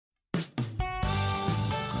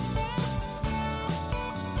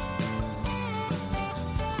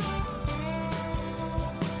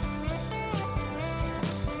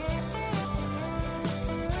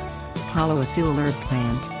Palo Azul Herb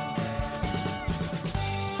Plant.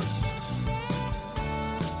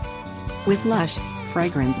 With lush,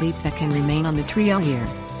 fragrant leaves that can remain on the tree all year,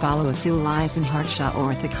 Palo Azul Eysenhardtia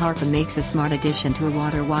orthocarpa makes a smart addition to a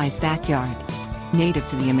water-wise backyard. Native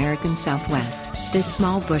to the American Southwest, this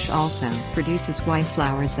small bush also produces white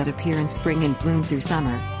flowers that appear in spring and bloom through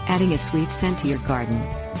summer, adding a sweet scent to your garden.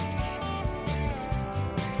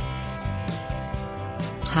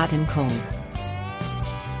 Hot and cold.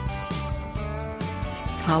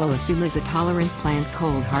 Palo Azul is a tolerant plant,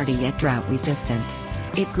 cold hardy yet drought resistant.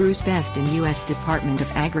 It grows best in U.S. Department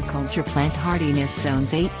of Agriculture plant hardiness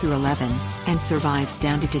zones 8 through 11, and survives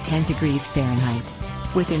down to 10 degrees Fahrenheit.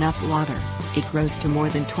 With enough water, it grows to more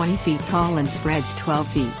than 20 feet tall and spreads 12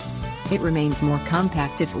 feet. It remains more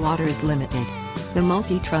compact if water is limited. The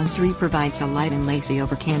multi-trunk tree provides a light and lacy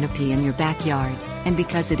over canopy in your backyard, and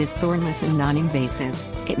because it is thornless and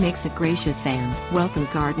non-invasive, it makes a gracious and welcome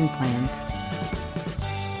garden plant.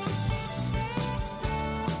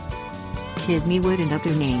 Kidneywood and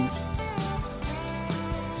other names.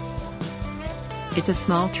 It's a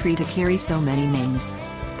small tree to carry so many names.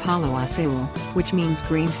 Palo Azul, which means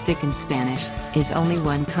green stick in Spanish, is only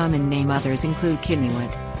one common name. Others include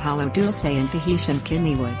kidneywood, palo dulce and Tahitian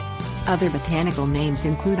kidneywood. Other botanical names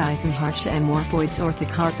include Eysenhardtia amorphoides,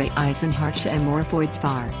 orthocarpa, Eysenhardtia amorphoides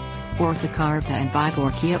var. Orthocarpa and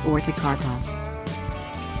Brainy.Garden orthocarpa.